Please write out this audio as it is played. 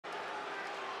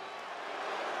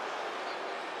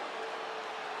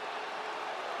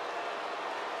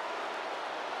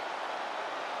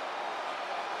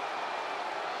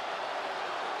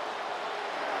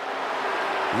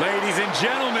Ladies and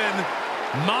gentlemen,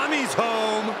 mommy's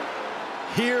home.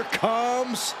 Here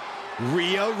comes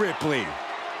Rhea Ripley.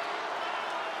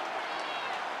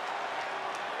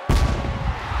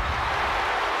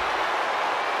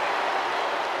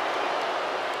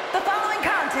 The following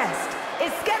contest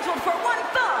is scheduled for one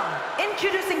fall.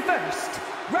 Introducing first,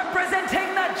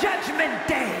 representing the Judgment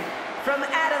Day, from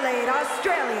Adelaide,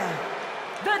 Australia,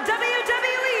 the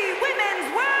WWE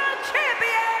Women's World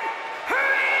Champion,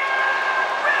 Rhea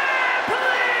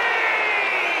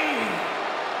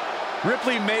Ripley!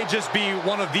 Ripley may just be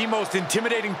one of the most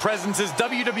intimidating presences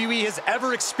WWE has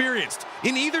ever experienced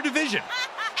in either division.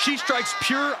 She strikes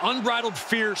pure, unbridled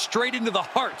fear straight into the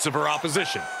hearts of her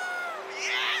opposition.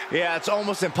 Yeah, it's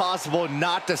almost impossible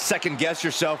not to second-guess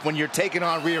yourself when you're taking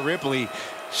on Rhea Ripley.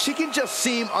 She can just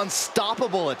seem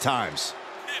unstoppable at times.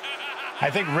 I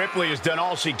think Ripley has done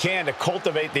all she can to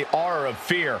cultivate the aura of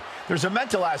fear. There's a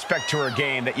mental aspect to her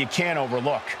game that you can't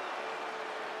overlook.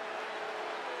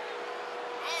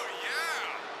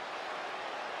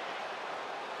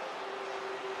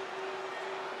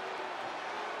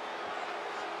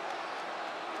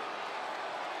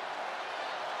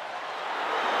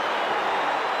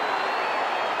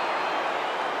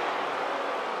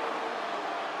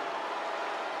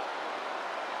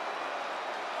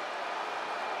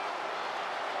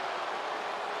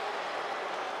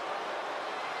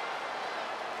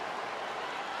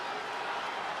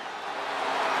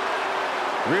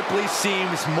 Ripley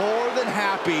seems more than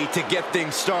happy to get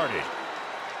things started.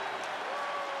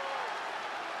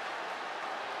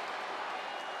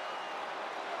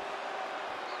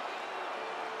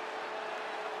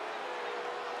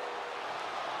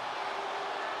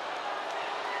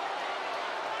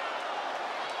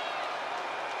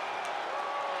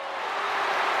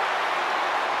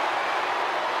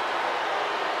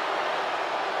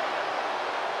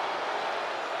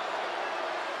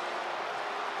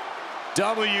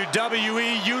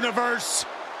 WWE Universe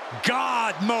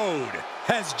God Mode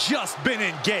has just been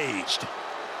engaged.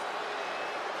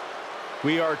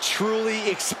 We are truly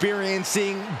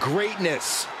experiencing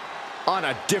greatness on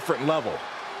a different level.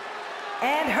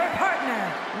 And her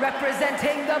partner,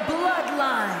 representing the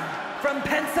Bloodline, from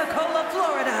Pensacola,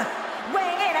 Florida,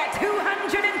 weighing in at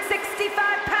 265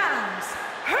 pounds,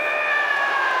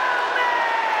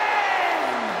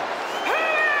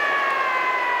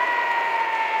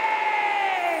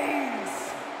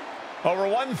 Over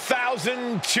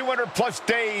 1,200 plus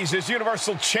days as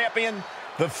Universal Champion,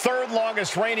 the third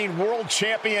longest reigning world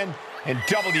champion in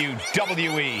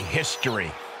WWE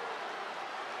history.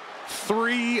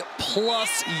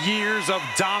 3+ years of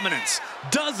dominance,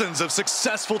 dozens of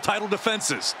successful title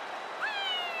defenses.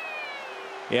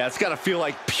 Yeah, it's got to feel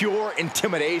like pure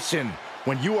intimidation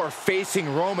when you are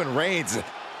facing Roman Reigns.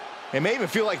 It may even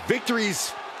feel like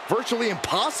victory's virtually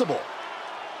impossible.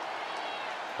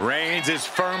 Reigns is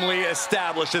firmly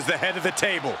established as the head of the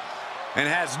table and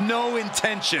has no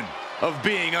intention of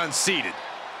being unseated.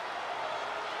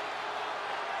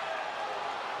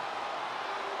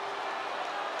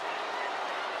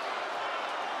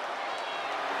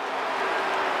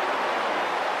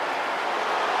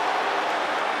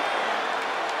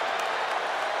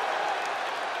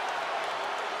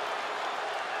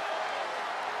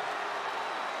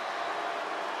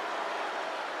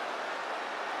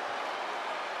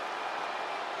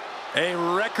 A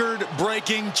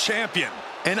record-breaking champion,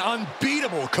 an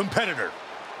unbeatable competitor.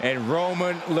 And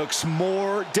Roman looks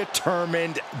more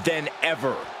determined than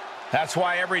ever. That's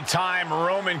why every time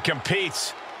Roman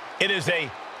competes, it is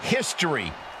a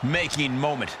history-making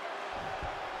moment.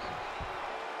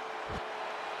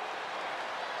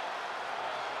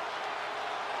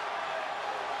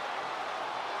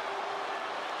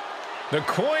 The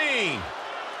Queen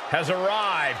has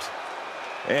arrived.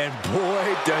 And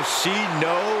boy, does she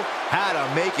know how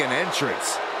to make an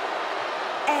entrance.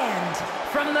 And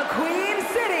from the Queen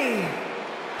City,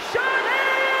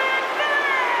 Charlotte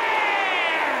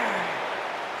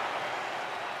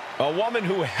Flair! A woman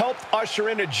who helped usher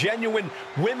in a genuine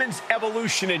women's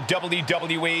evolution in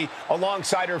WWE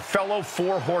alongside her fellow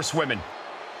four horsewomen.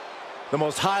 The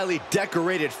most highly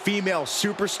decorated female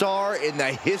superstar in the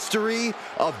history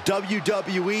of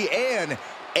WWE and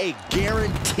a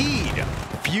guaranteed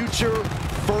future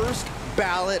first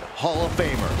ballot Hall of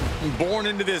Famer. Born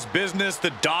into this business, the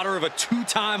daughter of a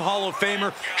two-time Hall of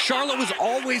Famer, Charlotte was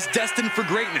always destined for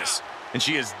greatness, and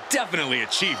she has definitely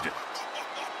achieved it.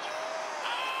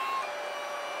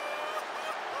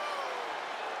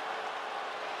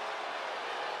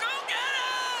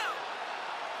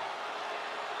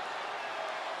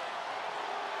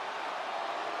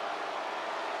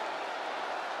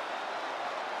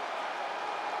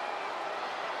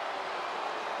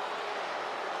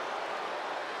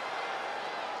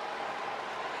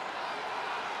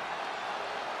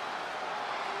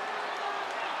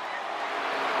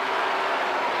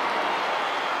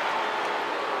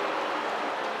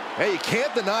 Hey, you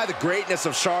can't deny the greatness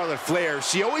of Charlotte Flair.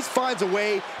 She always finds a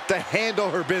way to handle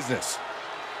her business.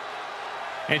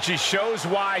 And she shows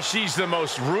why she's the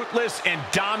most ruthless and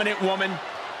dominant woman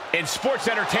in sports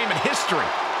entertainment history.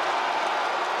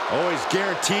 Always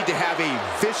guaranteed to have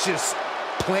a vicious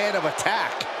plan of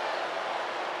attack.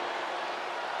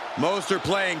 Most are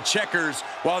playing checkers,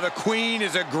 while the Queen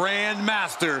is a grand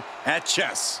master at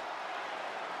chess.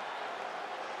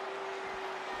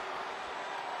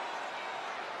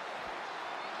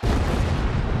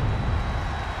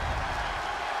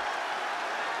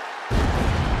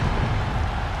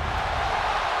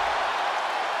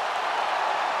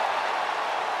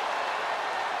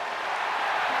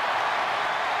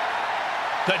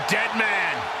 The dead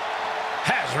man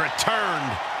has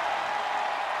returned.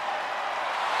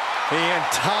 The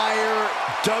entire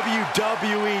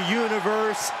WWE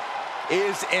Universe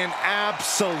is in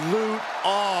absolute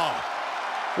awe.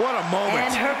 What a moment.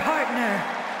 And her partner,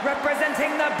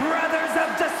 representing the Brothers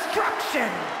of Destruction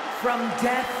from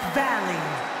Death Valley,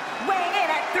 weighing in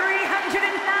at 309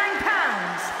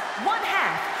 pounds, one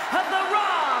half of the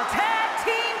Raw Tag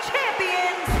Team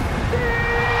Champions,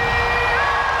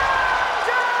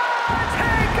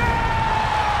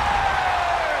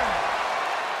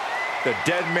 The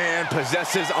dead man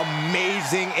possesses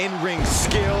amazing in-ring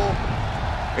skill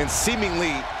and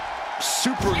seemingly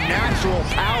supernatural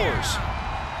powers.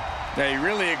 Yeah, he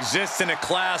really exists in a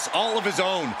class all of his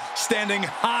own, standing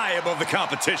high above the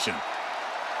competition.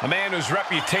 A man whose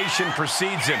reputation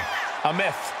precedes him. A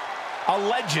myth, a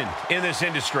legend in this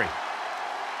industry.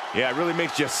 Yeah, it really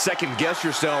makes you second guess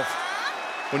yourself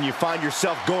when you find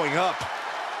yourself going up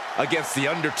against The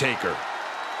Undertaker.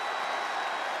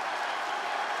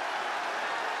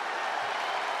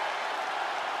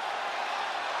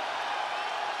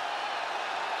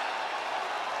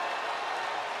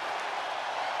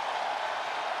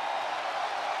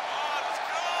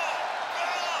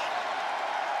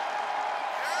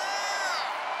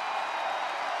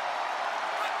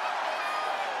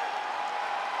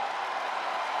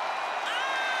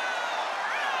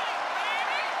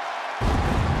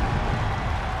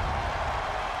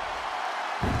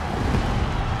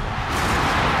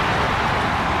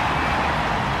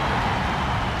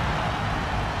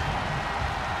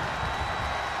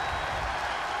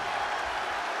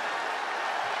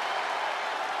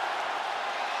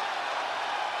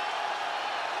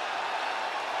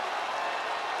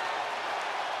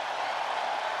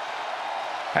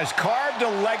 Has carved a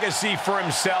legacy for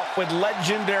himself with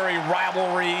legendary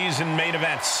rivalries and main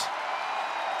events.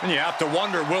 And you have to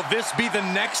wonder, will this be the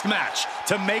next match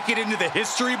to make it into the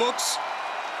history books?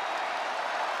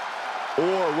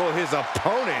 Or will his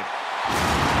opponent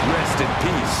rest in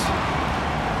peace?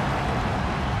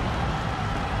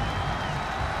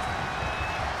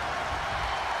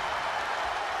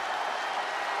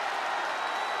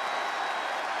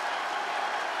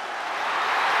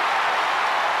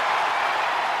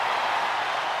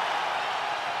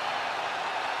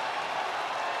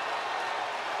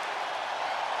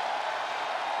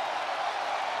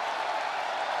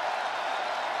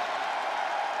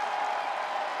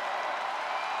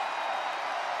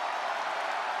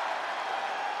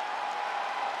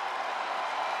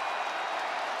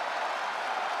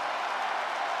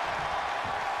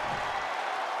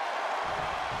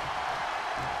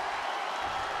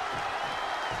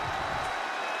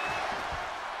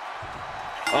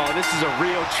 Oh, this is a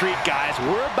real treat, guys.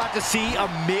 We're about to see a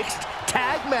mixed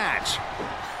tag match.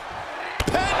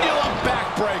 Pendulum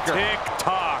backbreaker.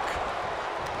 Tick-tock.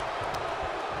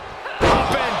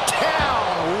 Up and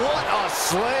down. What a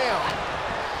slam.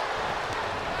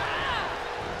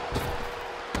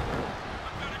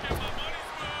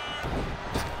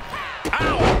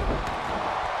 Ow!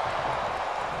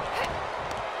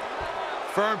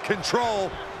 Firm control.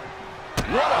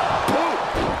 What a boot.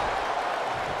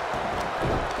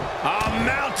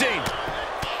 Mounting.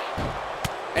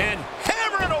 And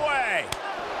hammering away.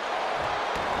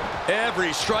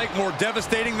 Every strike more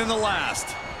devastating than the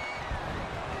last.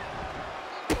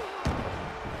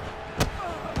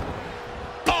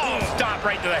 Oh, stop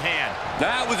right to the hand.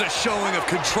 That was a showing of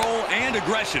control and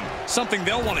aggression, something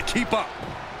they'll want to keep up.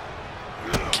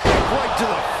 Kick right to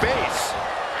the face.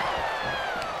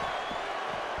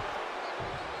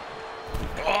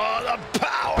 Oh, the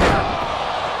power.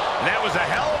 That was a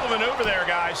hell of a maneuver there,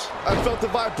 guys. I felt the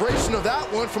vibration of that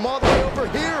one from all the way over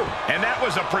here. And that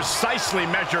was a precisely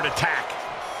measured attack.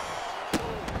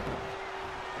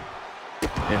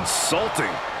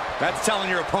 Insulting. That's telling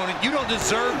your opponent, you don't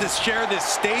deserve to share this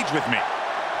stage with me.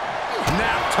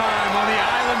 Nap time on the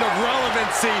island of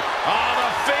relevancy. Oh, the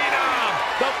Phenom.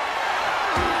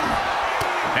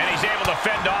 And he's able able to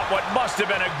fend off what must have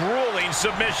been a grueling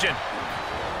submission.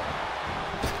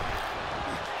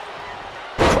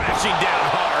 Crashing down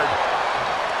hard.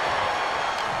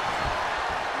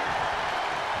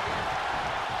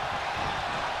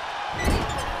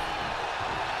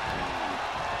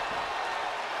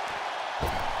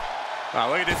 Wow,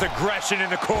 look at this aggression in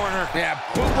the corner. Yeah,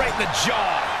 boot right in the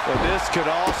jaw. Well, this could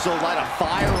also light a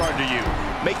fire under you,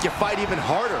 make you fight even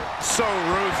harder. So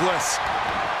ruthless.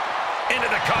 Into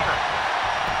the cover.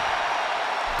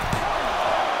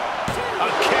 A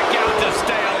kick out to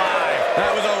stay alive.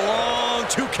 That was a long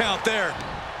 2 count there.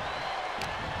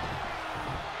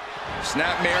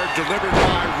 Snapmare delivered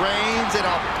by Reigns and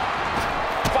a...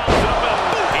 Follows up with a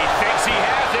boot. He thinks he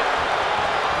has it.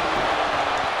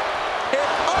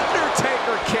 And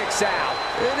Undertaker kicks out.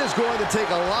 It is going to take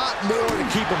a lot more to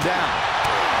keep him down.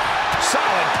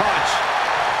 Solid punch.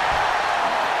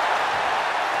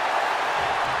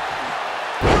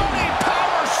 Running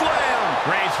power slam.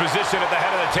 Reigns' position at the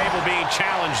head of the table being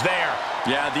challenged there.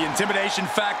 Yeah, the intimidation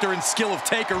factor and skill of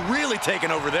Taker really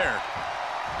taking over there.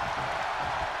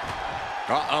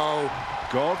 Uh-oh.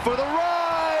 Going for the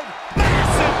ride.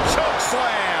 Massive choke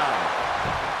slam.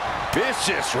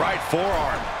 Vicious right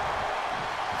forearm.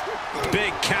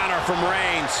 Big counter from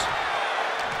Reigns.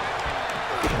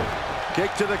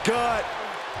 Kick to the gut.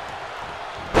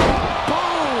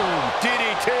 Boom!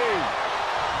 DDT.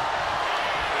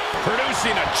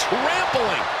 Producing a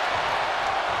trampling.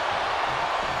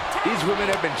 These women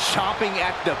have been chomping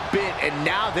at the bit, and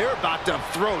now they're about to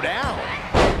throw down.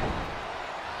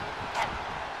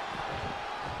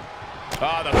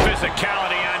 Oh, the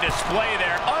physicality on display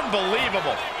there.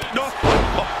 Unbelievable. No.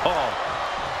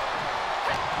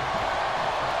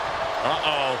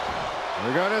 Uh-oh.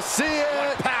 We're gonna see it.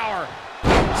 What power.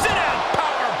 Sit down,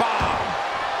 power bomb.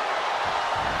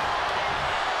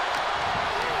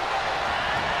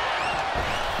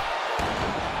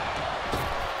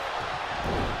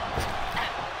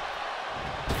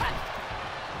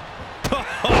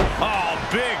 Oh,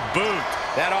 big boot.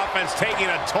 That offense taking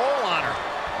a toll on her.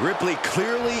 Ripley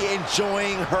clearly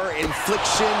enjoying her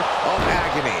infliction of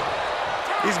agony.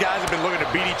 These guys have been looking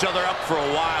to beat each other up for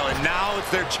a while, and now it's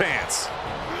their chance.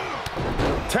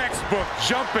 Textbook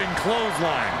jumping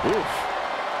clothesline. Oof.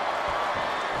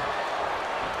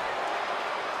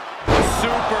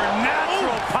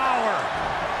 Supernatural power.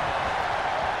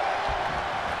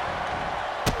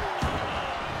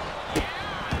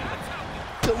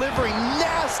 Delivering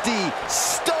nasty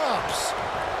stomps.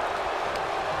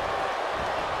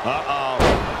 Uh-oh.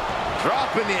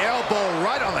 Dropping the elbow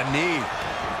right on the knee.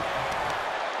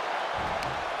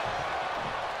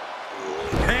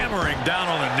 Hammering down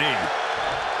on the knee.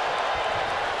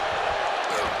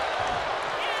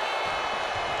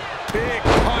 Big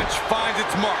punch finds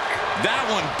its mark. That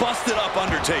one busted up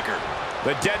Undertaker.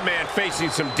 The dead man facing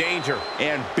some danger.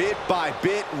 And bit by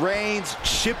bit, Reigns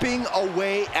chipping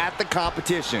away at the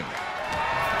competition.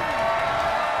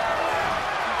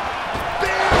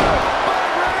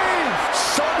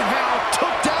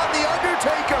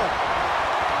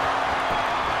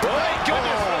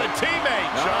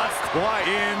 Quite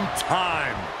in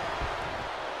time.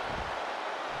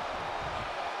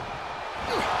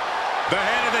 The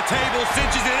head of the table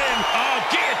cinches it in. Oh,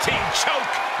 guillotine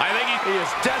choke. I think he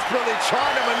is desperately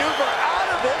trying to maneuver out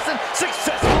of this and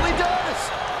successfully does.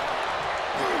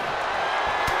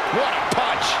 What a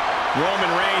punch.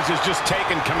 Roman Reigns has just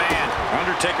taken command.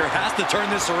 Undertaker has to turn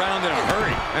this around in a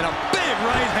hurry. And a big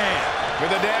right hand.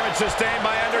 With the damage sustained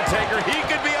by Undertaker, he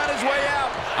could be on his way out.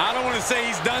 I don't want to say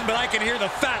he's done, but I can hear the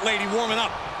fat lady warming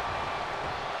up.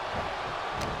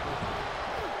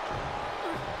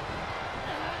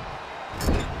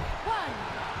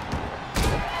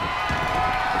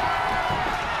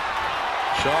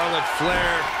 Charlotte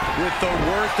Flair with the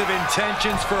worst of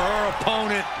intentions for her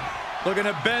opponent. Looking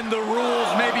to bend the rules,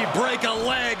 maybe break a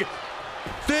leg.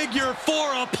 Figure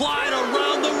 4 applied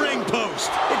around the ring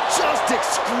post. It's just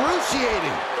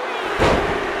excruciating.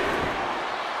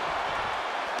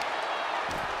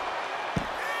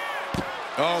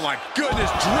 Oh my goodness,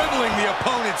 dribbling the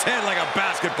opponent's head like a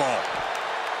basketball.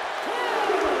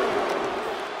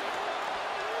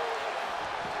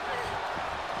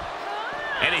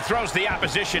 And he throws the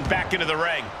opposition back into the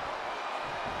ring.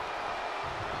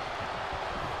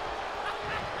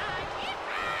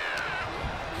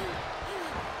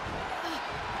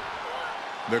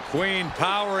 The Queen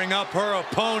powering up her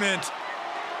opponent.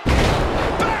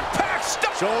 Backpack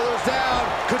stuff. Shoulders down.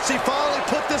 Could she finally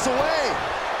put this away?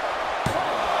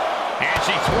 And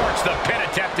she thwarts the pin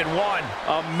attempt in one.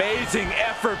 Amazing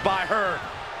effort by her.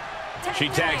 She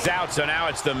tags out, so now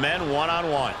it's the men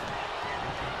one-on-one.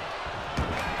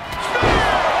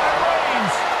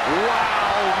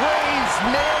 Wow, Rey's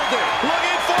nailed it.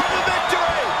 Looking for the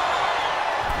victory.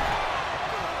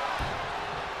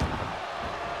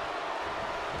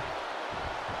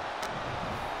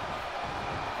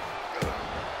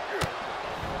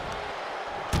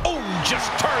 Oh,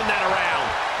 just turn that around.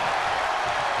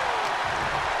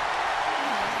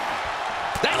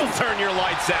 That'll turn your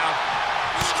lights out.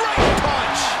 Straight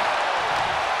punch.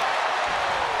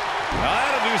 Well,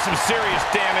 that'll do some serious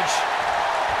damage.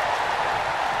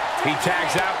 He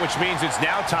tags out, which means it's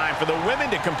now time for the women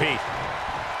to compete.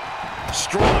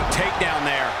 Strong takedown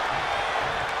there.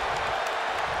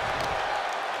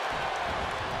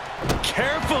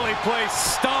 Carefully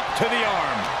placed stomp to the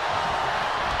arm.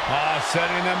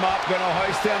 Setting them up, gonna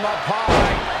hoist them up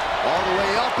high. All the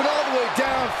way up and all the way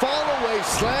down. Fall away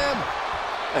slam.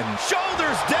 And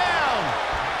shoulders down.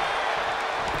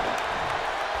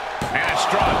 And a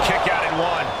strong kick out in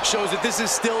one. Shows that this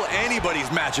is still anybody's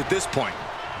match at this point.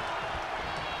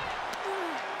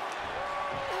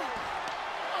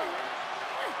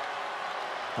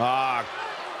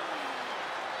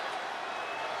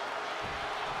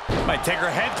 Might take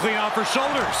her head clean off her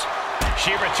shoulders.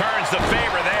 She returns the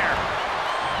favor there.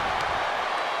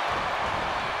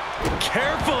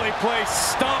 Carefully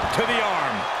placed stomp to the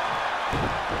arm.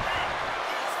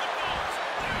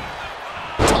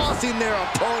 Tossing their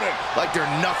opponent like they're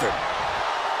nothing.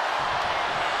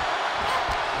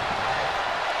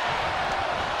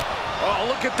 Oh,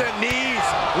 look at the knees.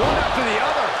 One after the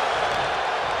other.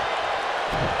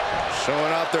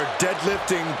 Showing out their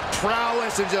deadlifting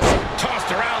prowess and just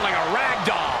Tossed around like a rag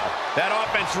doll. That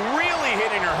offense really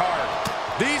hitting her hard.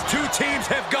 These two teams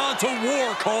have gone to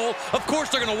war, Cole. Of course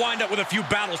they're going to wind up with a few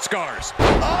battle scars. oh,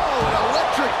 an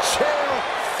electric chair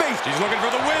face. She's looking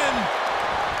for the win.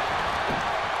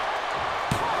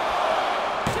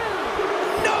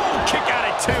 No! Kick out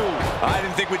at two. I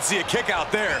didn't think we'd see a kick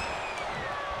out there.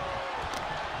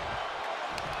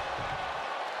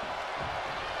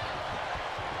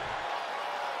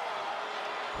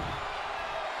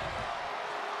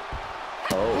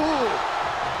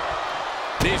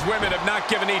 These women have not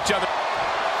given each other.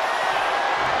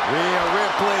 Rhea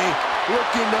Ripley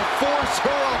looking to force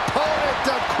her opponent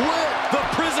to quit. The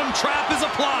prism trap is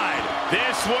applied.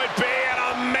 This would be an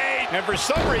amazing. And for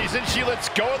some reason, she lets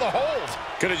go of the hold.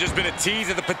 Could have just been a tease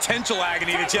of the potential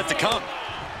agony that's yet to come.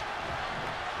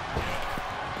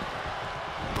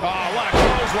 Oh, what a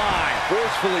clothesline.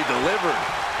 Forcefully delivered.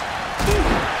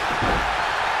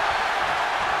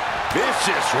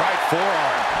 Vicious right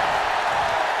forearm.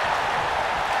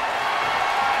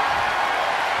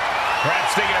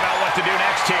 Perhaps thinking about what to do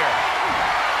next here.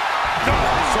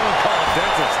 Someone call a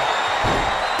dentist.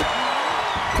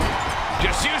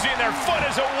 Just using their foot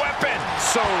as a weapon.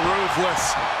 So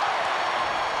ruthless.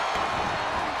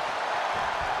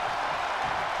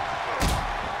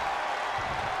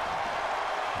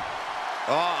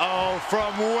 Uh-oh,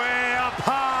 from way up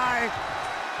high.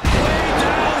 Way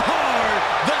down hard.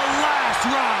 The last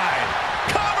ride.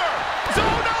 Cover!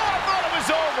 Oh no, I thought it was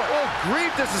over. Oh,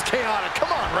 grief, this is chaotic. Come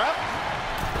on, ref.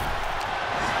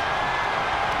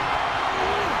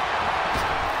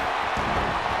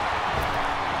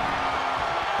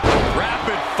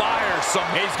 Rapid fire.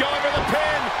 He's going for the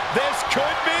pin. This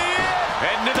could be it.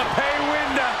 Into the pay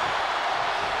window.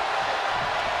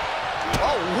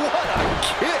 Oh, what a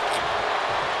kick.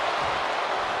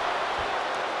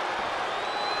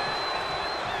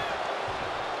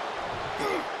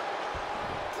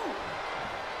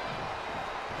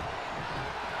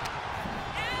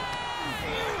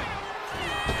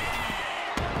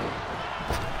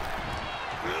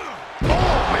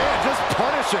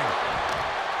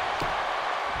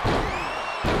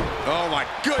 Oh my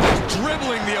goodness,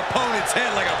 dribbling the opponent's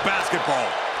head like a basketball.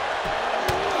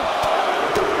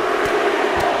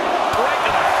 Right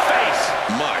to the face.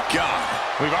 My God.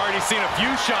 We've already seen a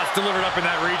few shots delivered up in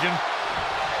that region.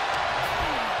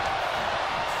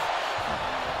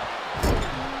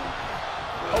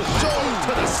 Oh, shoulder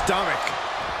to the stomach.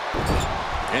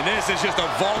 And this is just a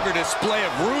vulgar display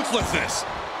of ruthlessness.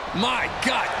 My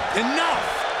God,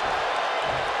 enough!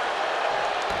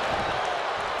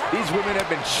 These women have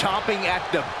been chomping at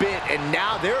the bit, and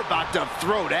now they're about to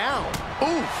throw down.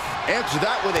 Oof! Answer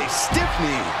that with a stiff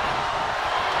knee.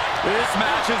 This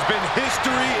match has been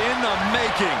history in the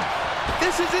making.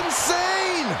 This is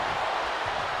insane!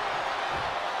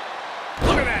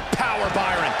 Look at that power,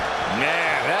 Byron.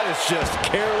 Man, that is just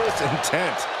careless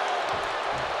intent.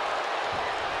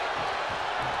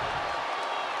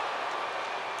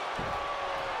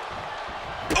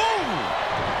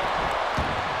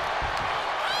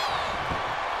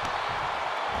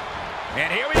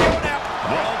 And here we go now.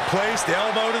 Well-placed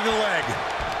elbow to the leg.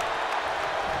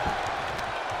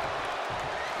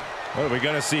 What are we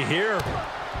going to see here?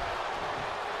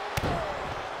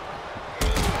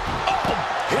 Oh,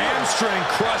 hamstring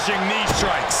crushing knee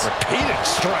strikes. Repeated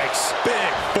strikes.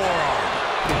 Big forearm.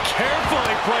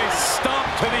 Carefully placed stomp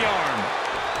to the arm.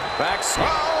 Back.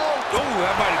 Oh,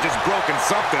 that might have just broken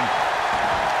something.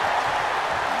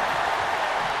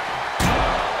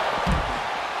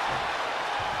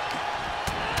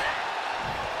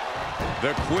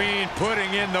 The Queen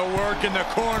putting in the work in the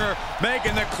corner,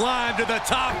 making the climb to the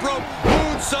top rope.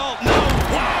 Moonsault, no.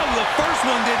 Wow, the first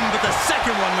one didn't, but the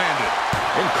second one landed.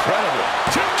 Incredible.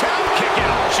 2 count, kick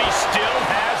out. She still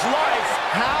has life.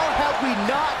 How have we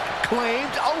not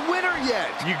claimed a winner yet?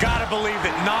 You gotta believe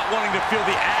that not wanting to feel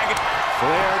the agony.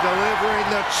 Flair delivering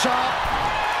the chop.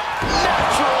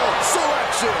 Natural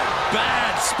selection.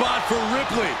 Bad spot for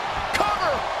Ripley.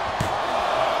 Cover.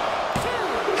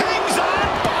 Hangs on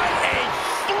by a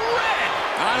thread.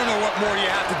 I don't know what more you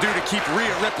have to do to keep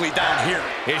Rhea Ripley down here.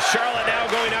 Is Charlotte now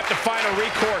going to have to find a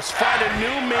recourse, find a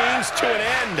new means to an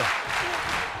end?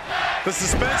 The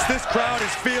suspense this crowd is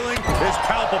feeling is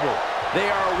palpable. They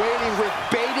are waiting with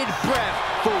bated breath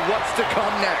for what's to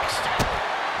come next.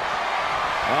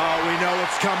 Oh, we know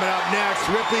what's coming up next.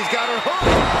 Ripley's got her hook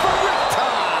for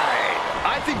Riptide.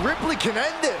 I think Ripley can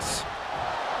end this.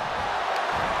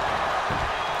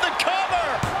 The cover.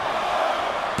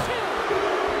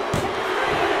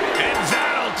 And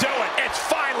that'll do it. It's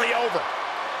finally over.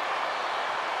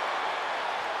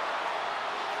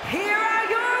 Here are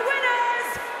your winners,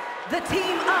 the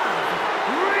team of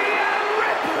Rhea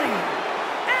Ripley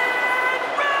and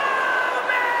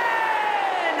Roman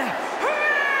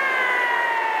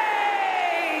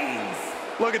Reigns.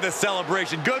 Look at the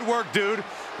celebration. Good work, dude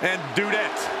and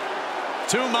dudette.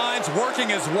 Two minds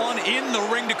working as one in the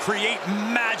ring to create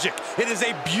magic. It is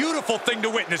a beautiful thing to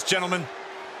witness, gentlemen.